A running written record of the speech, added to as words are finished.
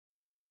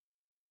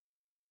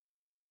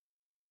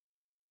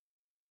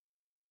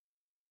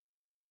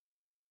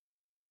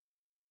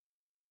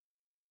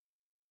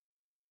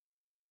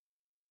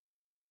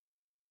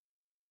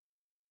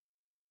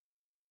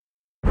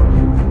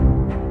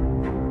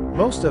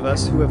Most of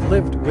us who have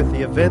lived with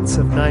the events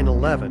of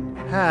 9/11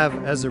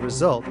 have, as a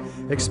result,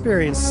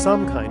 experienced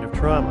some kind of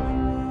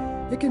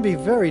trauma. It can be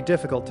very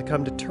difficult to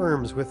come to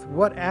terms with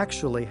what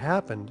actually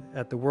happened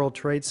at the World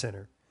Trade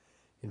Center.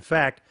 In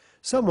fact,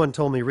 someone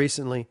told me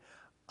recently,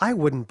 "I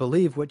wouldn't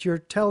believe what you're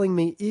telling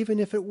me even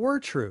if it were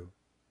true."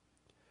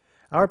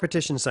 Our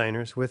petition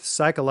signers with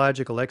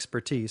psychological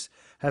expertise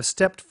have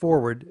stepped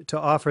forward to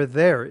offer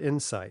their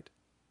insight.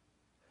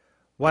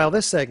 While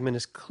this segment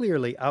is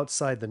clearly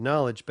outside the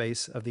knowledge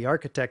base of the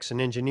architects and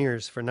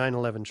engineers for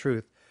 9/11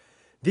 Truth,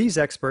 these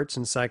experts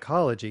in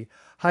psychology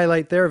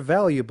highlight their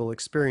valuable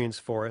experience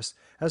for us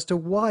as to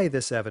why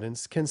this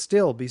evidence can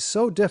still be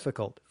so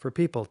difficult for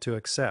people to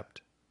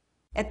accept.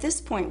 At this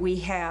point, we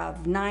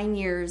have 9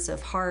 years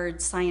of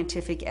hard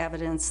scientific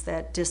evidence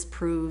that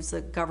disproves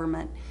the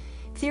government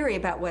theory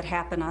about what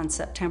happened on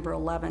September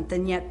 11th,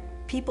 and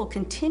yet people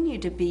continue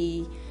to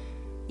be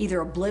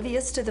either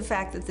oblivious to the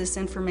fact that this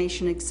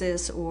information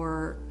exists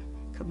or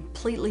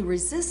completely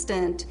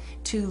resistant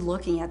to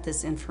looking at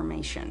this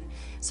information.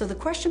 So the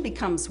question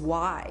becomes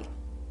why?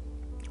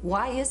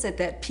 Why is it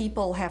that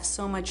people have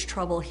so much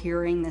trouble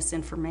hearing this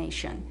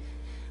information?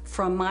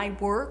 From my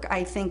work,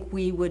 I think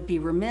we would be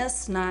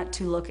remiss not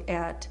to look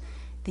at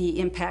the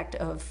impact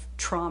of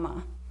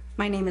trauma.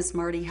 My name is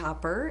Marty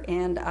Hopper,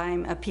 and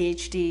I'm a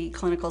PhD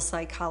clinical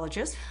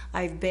psychologist.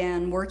 I've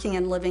been working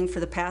and living for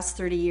the past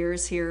 30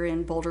 years here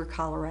in Boulder,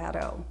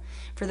 Colorado.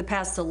 For the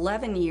past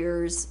 11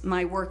 years,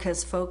 my work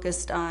has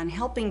focused on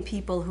helping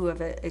people who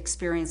have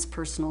experienced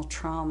personal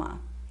trauma.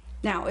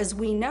 Now, as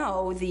we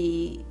know,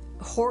 the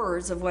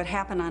horrors of what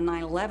happened on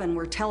 9/11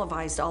 were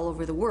televised all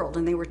over the world,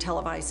 and they were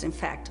televised, in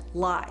fact,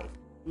 live.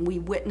 We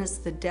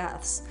witnessed the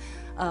deaths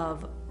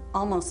of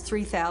almost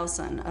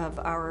 3,000 of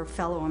our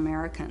fellow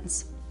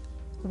Americans.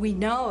 We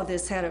know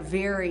this had a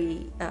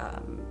very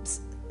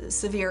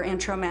severe and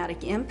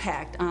traumatic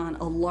impact on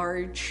a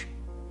large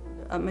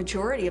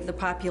majority of the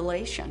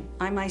population.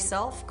 I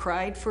myself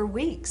cried for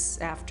weeks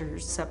after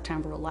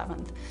September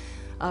 11th.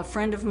 A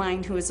friend of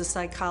mine who is a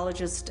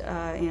psychologist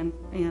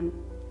in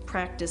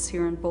practice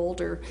here in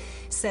Boulder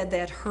said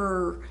that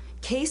her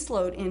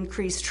caseload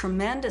increased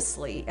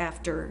tremendously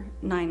after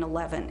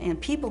 9/11, and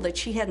people that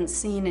she hadn't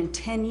seen in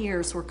 10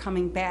 years were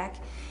coming back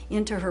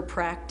into her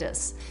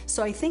practice.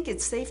 So I think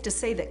it's safe to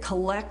say that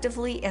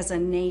collectively as a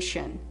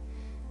nation,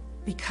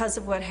 because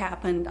of what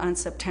happened on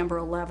September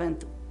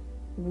 11th,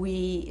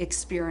 we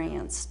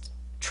experienced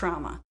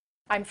trauma.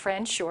 I'm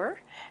Fran Schur,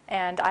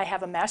 and I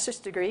have a master's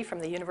degree from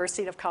the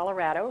University of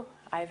Colorado.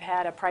 I've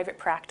had a private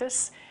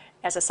practice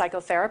as a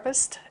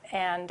psychotherapist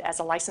and as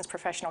a licensed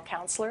professional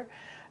counselor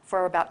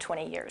for about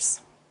 20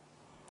 years.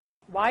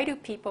 Why do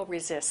people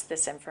resist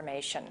this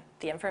information?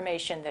 The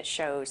information that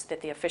shows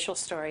that the official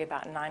story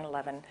about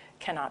 9/11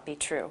 cannot be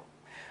true.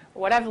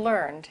 What I've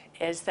learned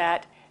is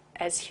that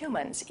as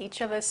humans,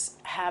 each of us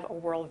have a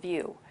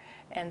worldview,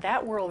 and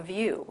that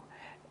worldview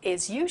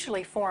is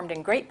usually formed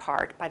in great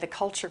part by the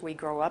culture we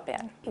grow up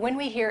in. When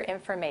we hear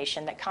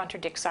information that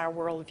contradicts our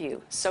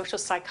worldview, social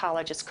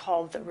psychologists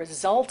call the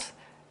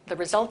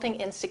resulting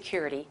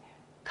insecurity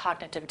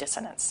cognitive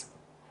dissonance.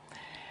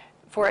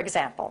 For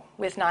example,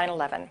 with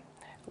 9/11,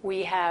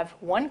 we have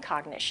one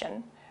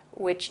cognition,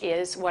 which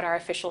is what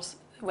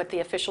the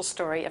official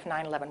story of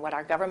 9/11, what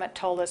our government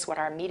told us, what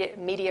our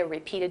media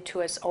repeated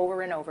to us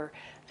over and over,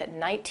 that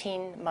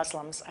 19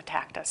 Muslims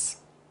attacked us.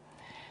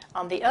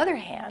 On the other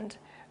hand,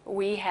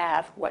 we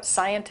have what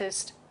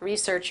scientists,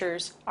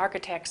 researchers,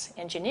 architects,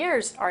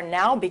 engineers are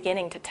now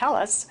beginning to tell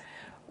us,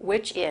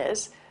 which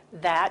is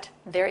that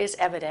there is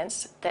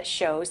evidence that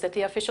shows that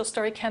the official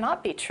story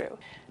cannot be true.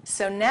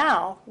 So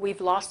now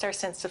we've lost our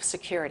sense of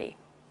security.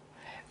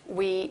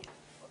 We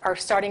are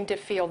starting to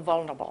feel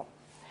vulnerable.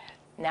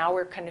 Now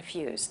we're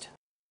confused.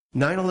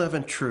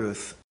 9/11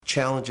 Truth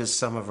challenges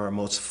some of our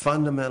most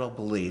fundamental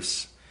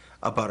beliefs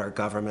about our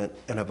government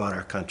and about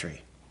our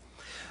country.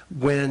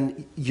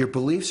 When your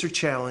beliefs are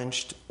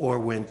challenged or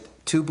when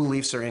two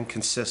beliefs are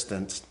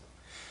inconsistent,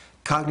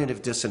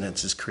 cognitive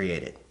dissonance is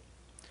created.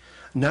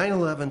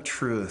 9/11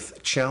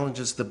 Truth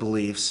challenges the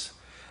beliefs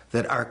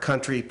that our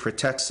country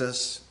protects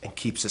us and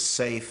keeps us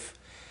safe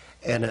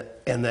and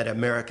that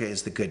America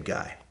is the good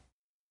guy.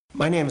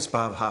 My name is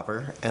Bob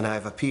Hopper, and I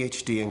have a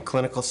PhD in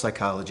clinical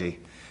psychology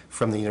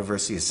from the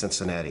University of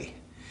Cincinnati.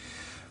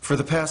 For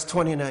the past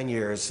 29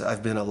 years,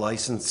 I've been a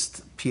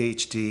licensed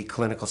PhD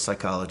clinical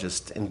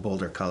psychologist in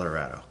Boulder,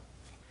 Colorado.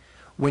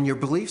 When your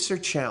beliefs are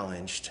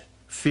challenged,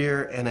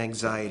 fear and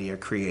anxiety are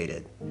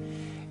created.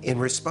 In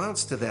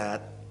response to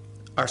that,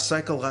 our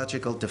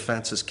psychological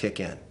defenses kick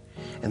in,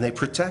 and they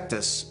protect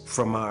us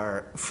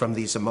from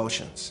these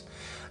emotions.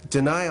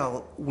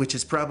 Denial, which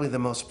is probably the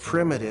most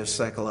primitive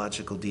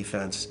psychological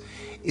defense,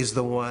 is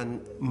the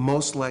one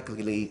most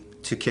likely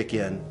to kick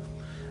in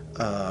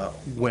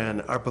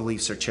when our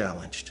beliefs are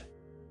challenged.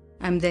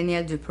 I'm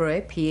Danielle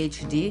Dupré,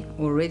 PhD,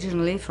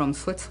 originally from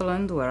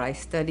Switzerland, where I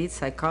studied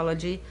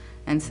psychology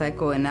and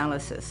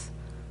psychoanalysis.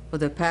 For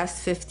the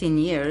past 15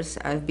 years,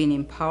 I've been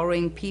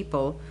empowering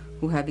people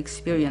who have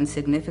experienced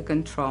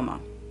significant trauma.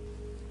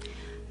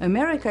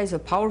 America is a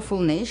powerful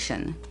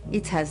nation.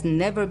 It has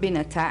never been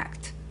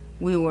attacked.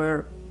 We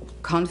were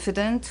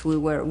confident,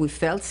 we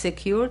felt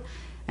secure,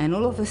 and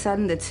all of a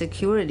sudden that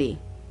security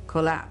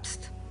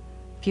collapsed.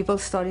 People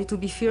started to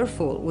be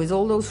fearful. With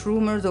all those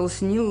rumors,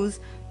 those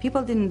news,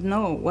 people didn't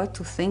know what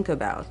to think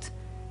about.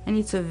 And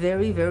it's a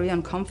very, very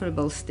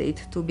uncomfortable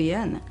state to be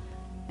in.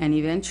 And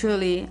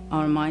eventually,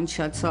 our mind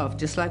shuts off.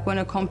 Just like when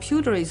a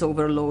computer is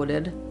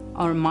overloaded,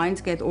 our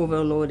minds get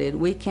overloaded.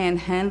 We can't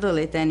handle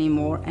it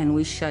anymore, and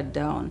we shut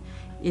down.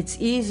 It's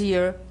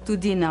easier to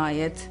deny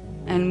it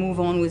and move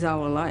on with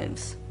our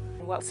lives.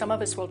 What some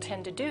of us will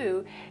tend to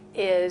do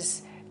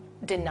is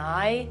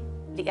deny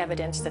the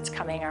evidence that's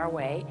coming our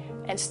way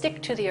and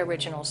stick to the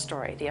original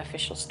story, the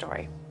official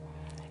story,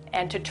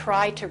 and to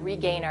try to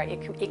regain our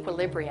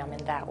equilibrium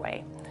in that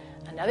way.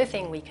 Another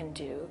thing we can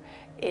do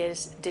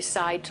is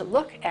decide to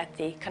look at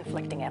the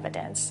conflicting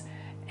evidence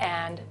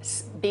and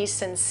be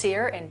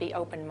sincere and be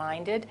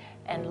open-minded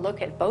and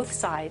look at both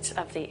sides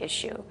of the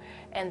issue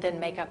and then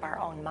make up our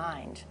own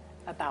mind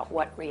about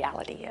what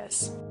reality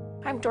is.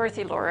 I'm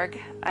Dorothy Lorig.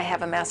 I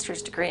have a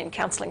master's degree in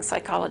counseling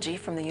psychology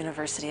from the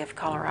University of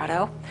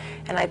Colorado,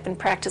 and I've been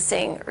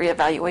practicing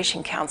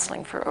reevaluation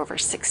counseling for over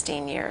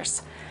 16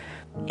 years.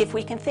 If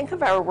we can think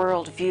of our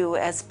worldview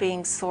as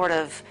being sort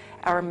of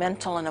our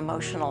mental and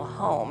emotional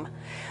home,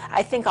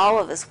 I think all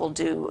of us will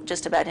do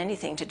just about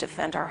anything to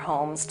defend our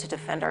homes, to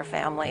defend our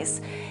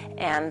families.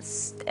 And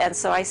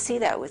so I see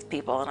that with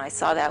people, and I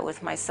saw that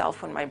with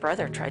myself when my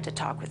brother tried to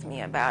talk with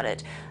me about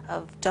it,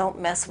 of don't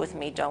mess with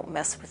me, don't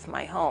mess with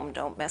my home,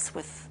 don't mess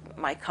with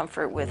my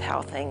comfort with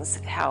how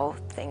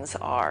things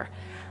are.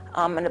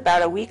 And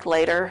about a week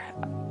later,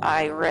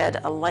 I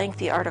read a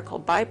lengthy article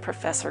by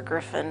Professor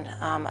Griffin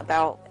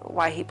about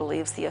why he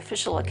believes the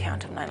official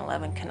account of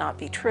 9/11 cannot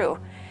be true.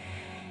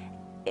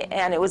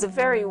 And it was a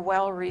very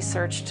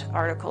well-researched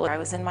article. I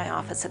was in my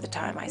office at the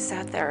time. I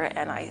sat there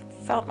and I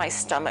felt my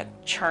stomach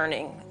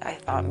churning. I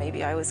thought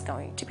maybe I was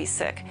going to be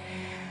sick.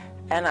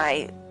 And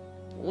I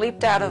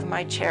leaped out of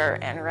my chair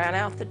and ran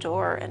out the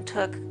door and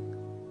took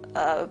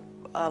a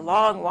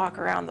long walk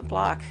around the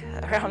block,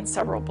 around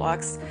several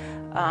blocks,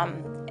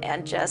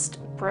 and just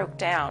broke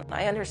down.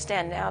 I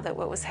understand now that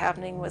what was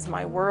happening was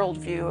my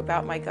worldview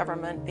about my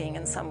government being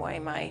in some way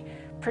my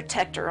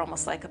protector,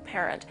 almost like a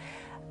parent,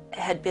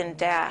 had been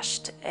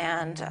dashed,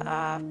 and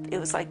it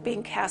was like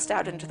being cast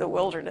out into the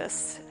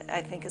wilderness,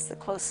 I think is the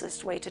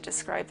closest way to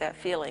describe that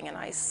feeling. And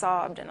I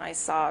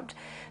sobbed,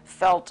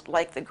 felt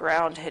like the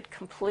ground had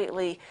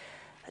completely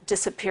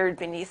disappeared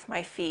beneath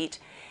my feet.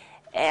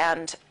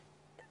 And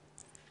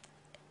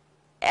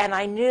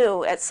I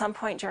knew at some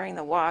point during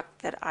the walk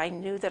that I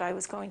knew that I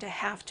was going to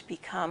have to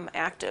become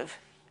active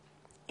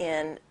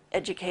in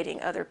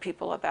educating other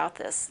people about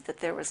this,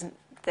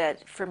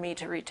 that for me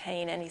to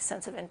retain any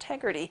sense of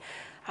integrity,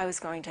 I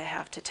was going to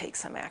have to take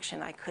some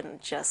action. I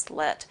couldn't just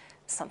let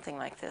something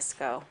like this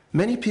go.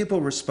 Many people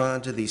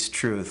respond to these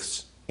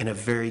truths in a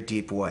very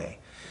deep way.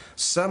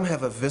 Some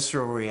have a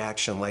visceral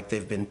reaction like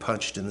they've been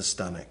punched in the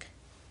stomach.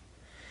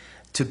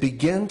 To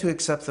begin to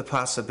accept the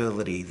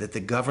possibility that the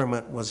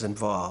government was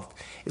involved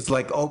is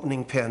like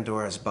opening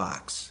Pandora's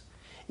box.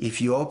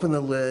 If you open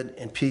the lid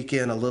and peek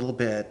in a little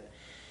bit,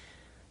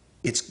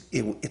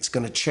 it's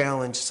going to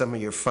challenge some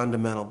of your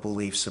fundamental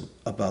beliefs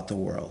about the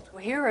world.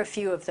 Well, here are a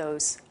few of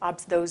those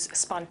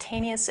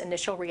spontaneous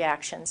initial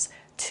reactions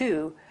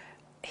to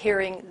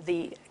hearing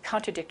the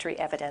contradictory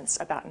evidence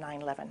about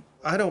 9/11.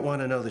 I don't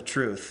want to know the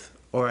truth,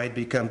 or I'd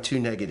become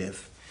too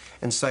negative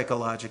and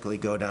psychologically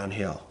go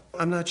downhill.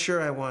 I'm not sure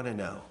I want to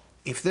know.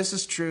 If this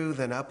is true,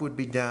 then up would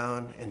be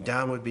down and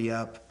down would be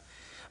up.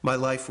 My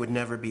life would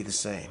never be the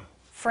same.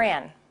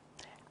 Fran,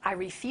 I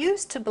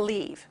refuse to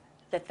believe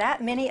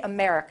that many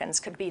Americans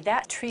could be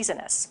that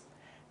treasonous.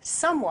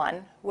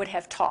 Someone would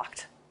have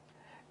talked,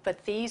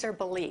 but these are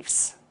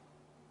beliefs.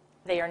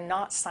 They are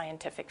not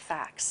scientific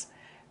facts,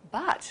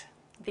 but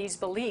these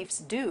beliefs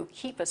do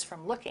keep us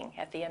from looking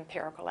at the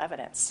empirical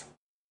evidence.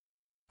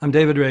 I'm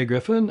David Ray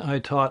Griffin. I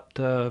taught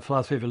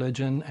philosophy of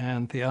religion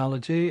and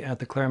theology at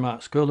the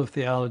Claremont School of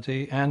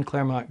Theology and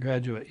Claremont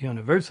Graduate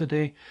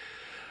University.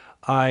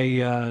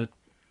 I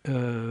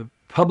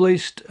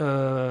published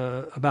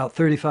about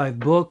 35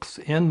 books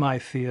in my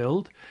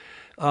field,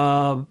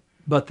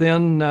 but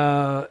then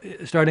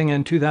starting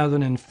in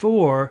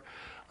 2004,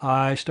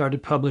 I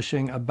started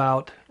publishing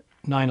about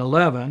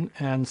 9/11,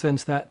 and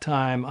since that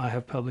time I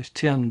have published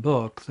 10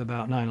 books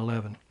about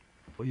 9/11.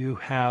 You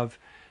have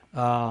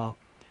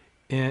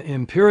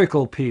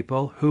empirical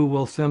people who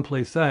will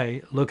simply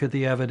say, look at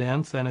the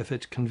evidence, and if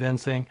it's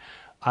convincing,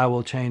 I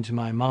will change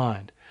my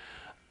mind.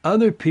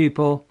 Other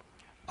people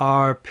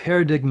are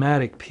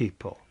paradigmatic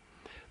people.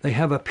 They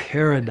have a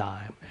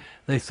paradigm.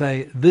 They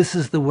say, this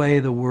is the way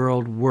the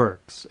world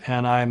works,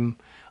 and I'm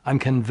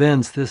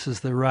convinced this is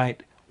the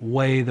right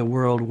way the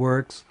world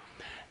works.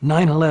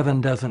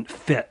 9/11 doesn't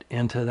fit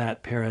into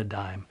that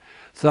paradigm.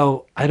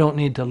 So I don't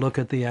need to look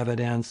at the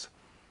evidence.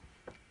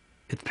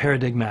 It's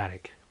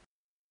paradigmatic.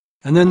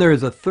 And then there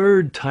is a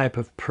third type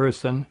of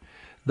person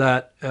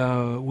that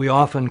we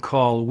often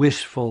call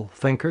wishful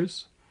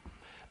thinkers.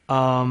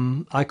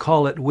 I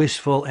call it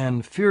wishful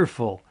and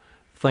fearful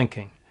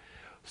thinking.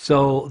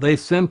 So they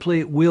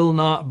simply will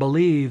not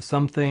believe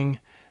something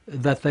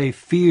that they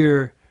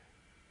fear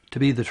to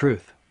be the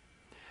truth.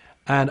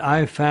 And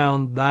I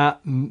found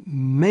that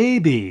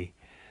maybe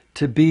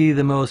to be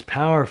the most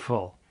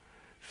powerful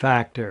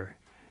factor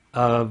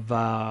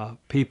of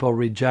people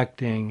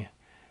rejecting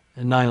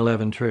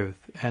 9/11 truth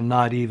and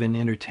not even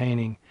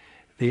entertaining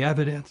the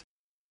evidence.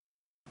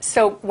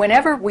 So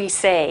whenever we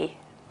say,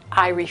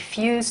 I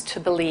refuse to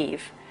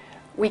believe,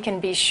 we can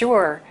be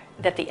sure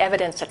that the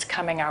evidence that's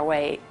coming our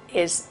way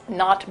is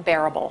not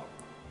bearable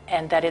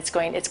and that it's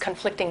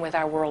conflicting with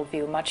our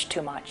worldview much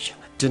too much.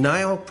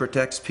 Denial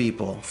protects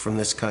people from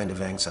this kind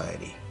of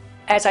anxiety.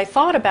 As I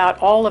thought about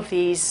all of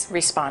these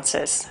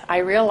responses, I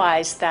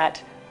realized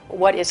that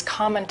what is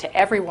common to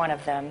every one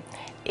of them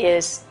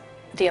is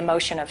the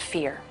emotion of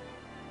fear.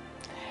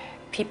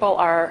 People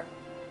are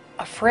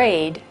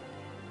afraid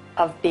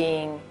of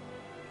being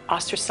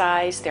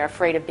ostracized, they're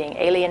afraid of being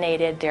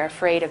alienated, they're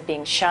afraid of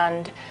being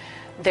shunned,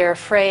 they're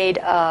afraid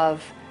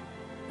of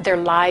their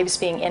lives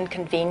being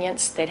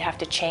inconvenienced, they'd have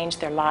to change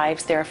their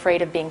lives, they're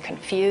afraid of being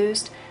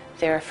confused,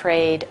 they're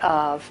afraid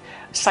of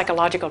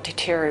psychological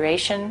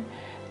deterioration,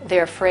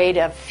 they're afraid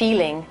of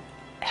feeling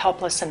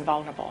helpless and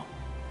vulnerable.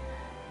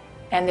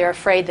 And they're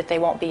afraid that they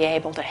won't be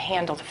able to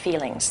handle the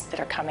feelings that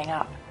are coming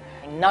up.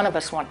 None of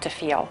us want to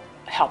feel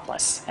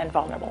helpless and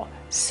vulnerable.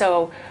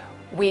 So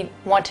we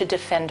want to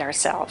defend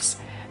ourselves.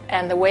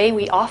 And the way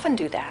we often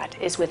do that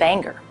is with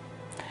anger.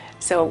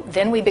 So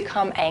then we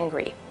become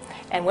angry.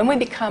 And when we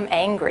become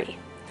angry,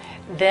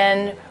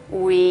 then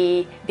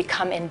we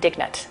become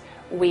indignant.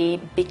 We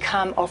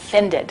become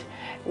offended.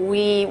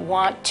 We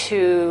want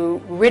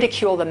to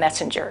ridicule the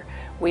messenger.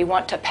 We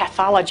want to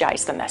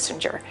pathologize the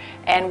messenger.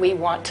 And we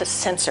want to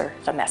censor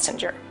the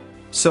messenger.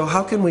 So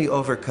how can we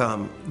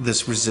overcome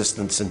this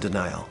resistance and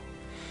denial?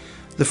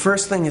 The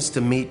first thing is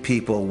to meet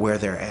people where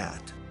they're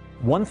at.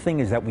 One thing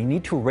is that we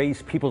need to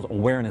raise people's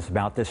awareness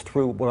about this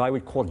through what I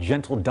would call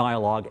gentle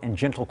dialogue and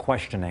gentle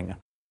questioning.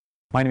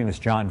 My name is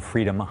John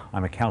Freedom.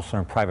 I'm a counselor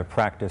in private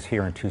practice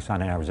here in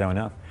Tucson,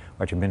 Arizona,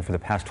 where I've been for the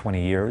past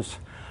 20 years.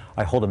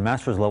 I hold a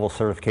master's level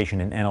certification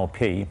in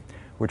NLP,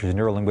 which is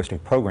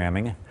neuro-linguistic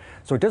programming.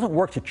 So it doesn't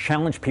work to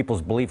challenge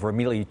people's belief or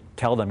immediately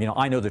tell them,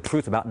 I know the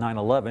truth about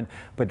 9/11,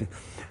 but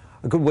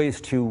a good way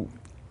is to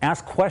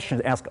ask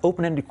questions, ask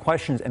open-ended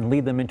questions, and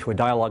lead them into a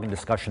dialogue and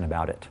discussion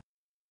about it.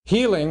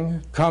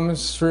 Healing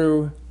comes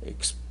through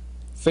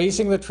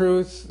facing the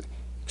truth,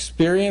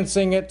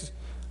 experiencing it,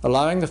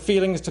 allowing the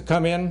feelings to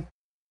come in,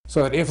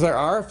 so that if there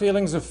are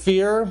feelings of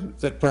fear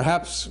that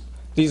perhaps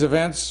these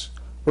events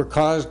were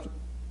caused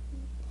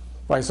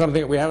by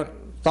something that we haven't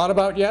thought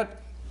about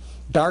yet,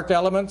 dark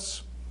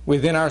elements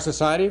within our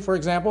society, for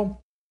example,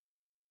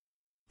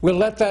 we'll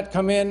let that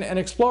come in and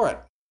explore it.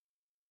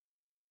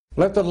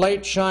 Let the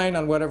light shine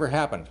on whatever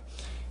happened.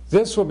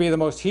 This will be the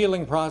most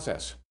healing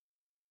process.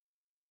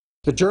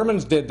 The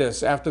Germans did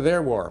this after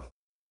their war.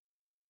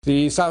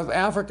 The South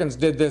Africans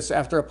did this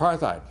after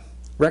apartheid.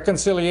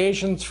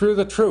 Reconciliation through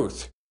the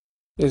truth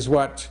is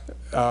what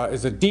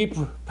is a deep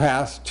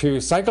path to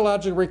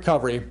psychological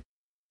recovery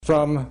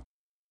from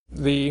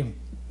the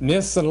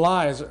myths and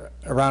lies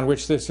around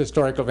which this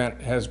historic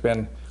event has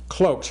been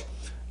cloaked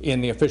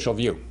in the official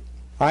view.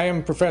 I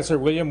am Professor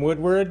William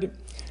Woodward.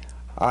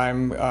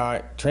 I'm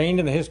trained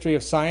in the history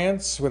of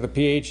science with a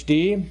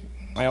PhD.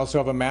 I also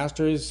have a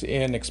master's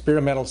in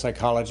experimental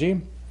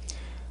psychology.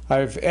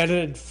 I've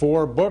edited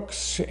 4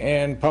 books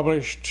and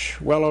published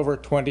well over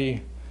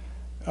 20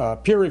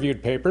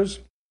 peer-reviewed papers.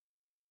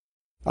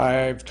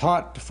 I've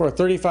taught for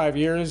 35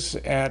 years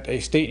at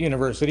a state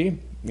university,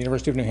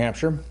 University of New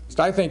Hampshire.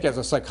 I think as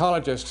a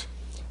psychologist,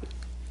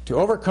 to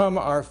overcome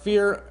our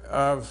fear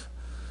of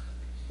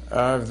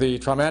the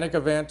traumatic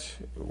event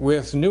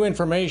with new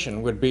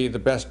information would be the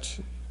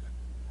best,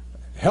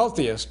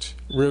 healthiest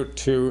route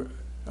to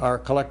our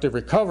collective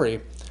recovery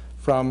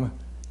from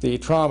the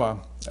trauma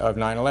of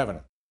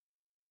 9/11.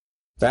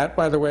 That,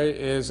 by the way,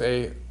 is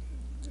a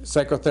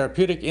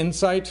psychotherapeutic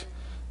insight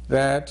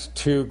that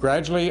to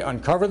gradually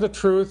uncover the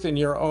truth in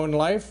your own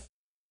life,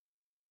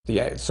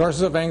 the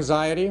sources of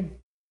anxiety,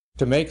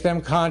 to make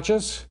them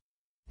conscious,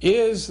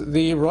 is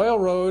the royal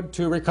road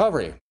to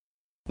recovery.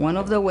 One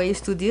of the ways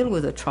to deal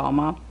with the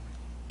trauma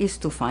is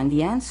to find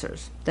the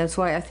answers. That's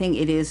why I think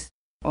it is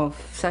of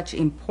such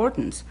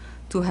importance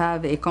to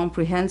have a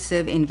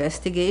comprehensive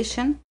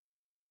investigation.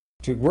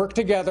 To work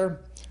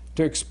together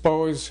to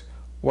expose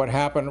what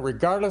happened,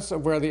 regardless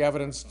of where the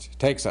evidence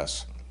takes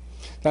us.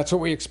 That's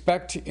what we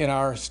expect in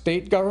our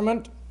state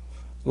government,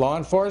 law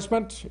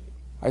enforcement.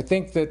 I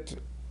think that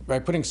by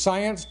putting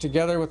science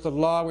together with the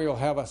law, we will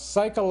have a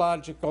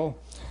psychological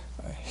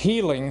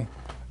healing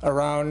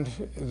around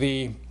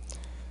the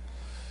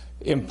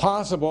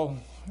impossible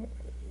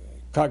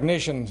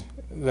cognition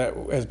that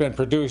has been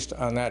produced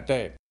on that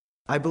day.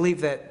 I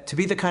believe that to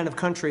be the kind of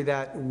country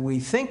that we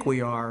think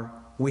we are,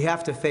 we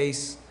have to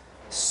face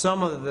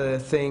some of the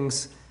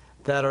things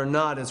that are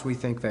not as we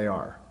think they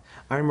are.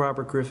 I'm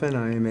Robert Griffin.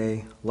 I am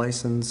a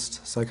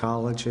licensed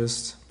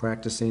psychologist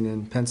practicing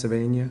in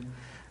Pennsylvania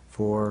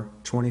for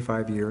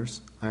 25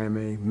 years. I am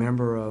a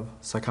member of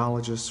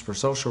Psychologists for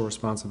Social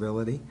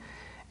Responsibility,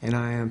 and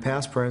I am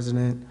past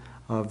president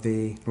of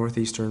the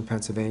Northeastern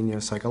Pennsylvania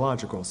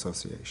Psychological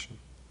Association.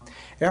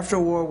 After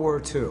World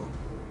War II,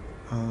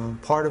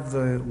 part of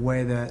the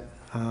way that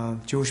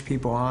Jewish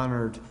people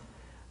honored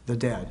the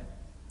dead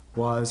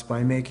was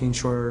by making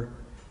sure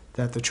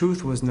that the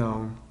truth was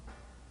known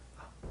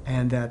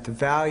and that the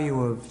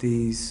value of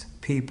these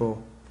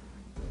people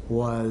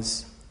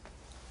was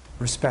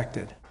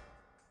respected.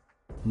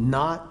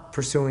 Not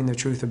pursuing the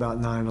truth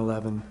about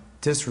 9/11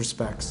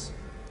 disrespects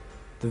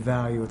the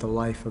value of the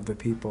life of the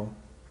people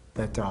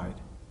that died.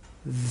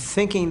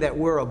 Thinking that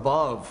we're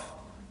above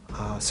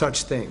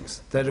such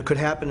things, that it could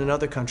happen in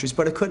other countries,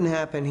 but it couldn't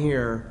happen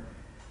here,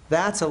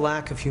 that's a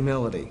lack of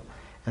humility,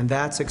 and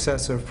that's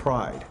excessive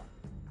pride.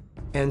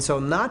 And so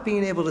not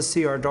being able to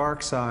see our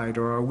dark side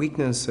or our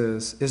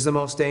weaknesses is the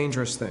most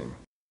dangerous thing.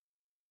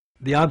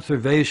 The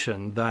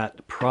observation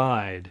that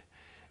pride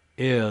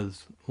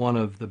is one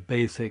of the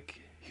basic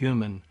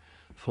human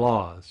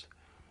flaws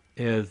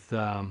is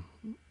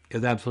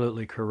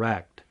absolutely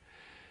correct.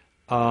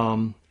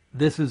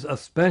 This is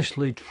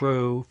especially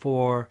true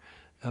for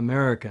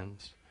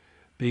Americans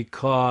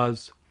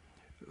because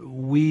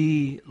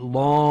we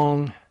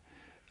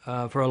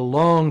for a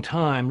long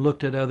time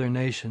looked at other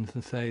nations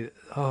and say,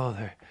 oh,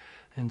 they're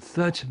in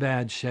such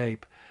bad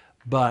shape,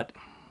 but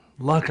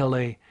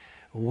luckily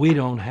we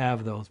don't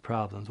have those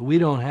problems. We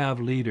don't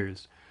have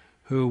leaders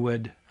who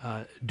would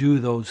do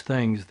those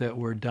things that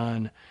were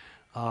done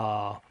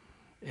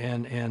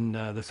in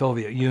the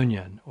Soviet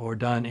Union, or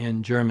done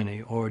in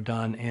Germany, or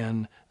done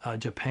in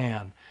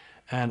Japan,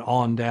 and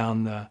on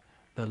down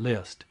the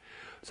list.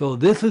 So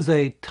this is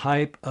a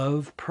type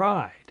of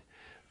pride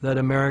that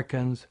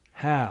Americans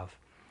have.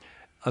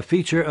 A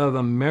feature of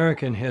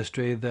American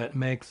history that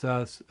makes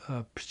us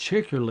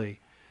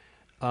particularly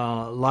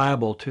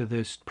liable to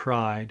this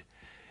pride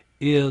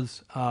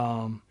is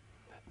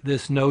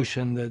this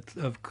notion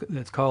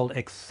that's called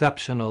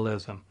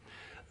exceptionalism,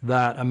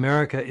 that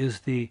America is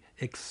the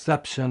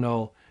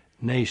exceptional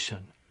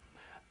nation.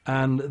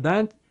 And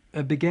that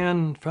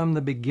began from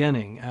the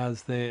beginning.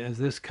 As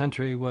this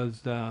country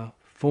was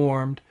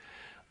formed,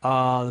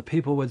 the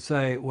people would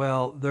say,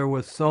 well, there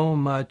was so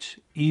much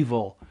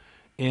evil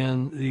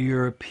in the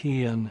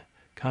European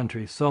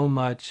countries, so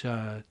much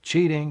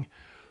cheating,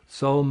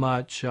 so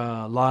much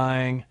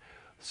lying,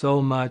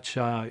 so much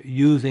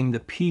using the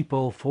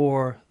people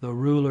for the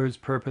ruler's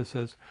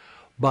purposes,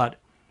 but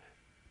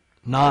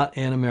not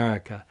in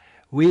America.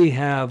 We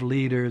have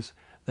leaders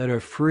that are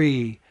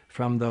free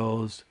from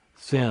those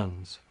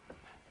sins.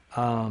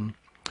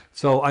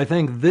 So I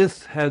think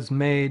this has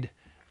made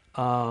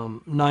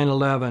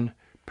 9/11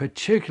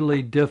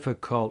 particularly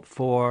difficult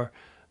for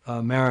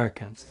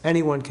Americans.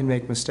 Anyone can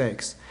make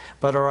mistakes,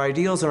 but our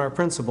ideals and our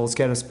principles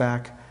get us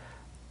back,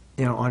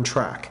 on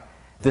track.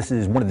 This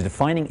is one of the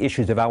defining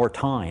issues of our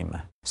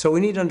time. So we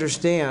need to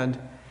understand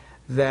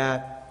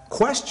that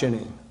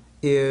questioning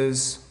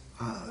is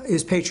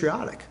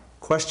patriotic.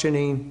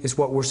 Questioning is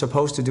what we're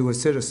supposed to do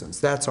as citizens.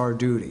 That's our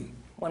duty.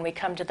 When we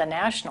come to the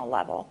national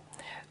level,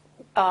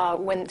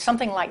 when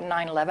something like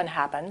 9/11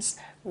 happens,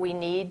 we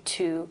need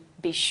to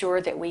be sure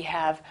that we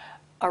have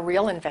a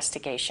real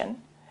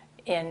investigation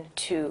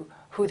into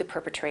who the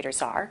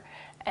perpetrators are,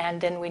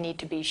 and then we need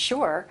to be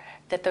sure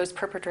that those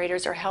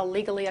perpetrators are held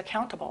legally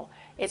accountable.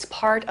 It's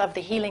part of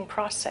the healing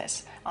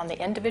process on the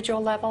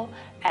individual level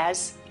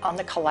as on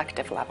the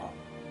collective level.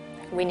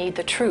 We need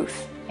the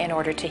truth in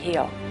order to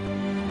heal.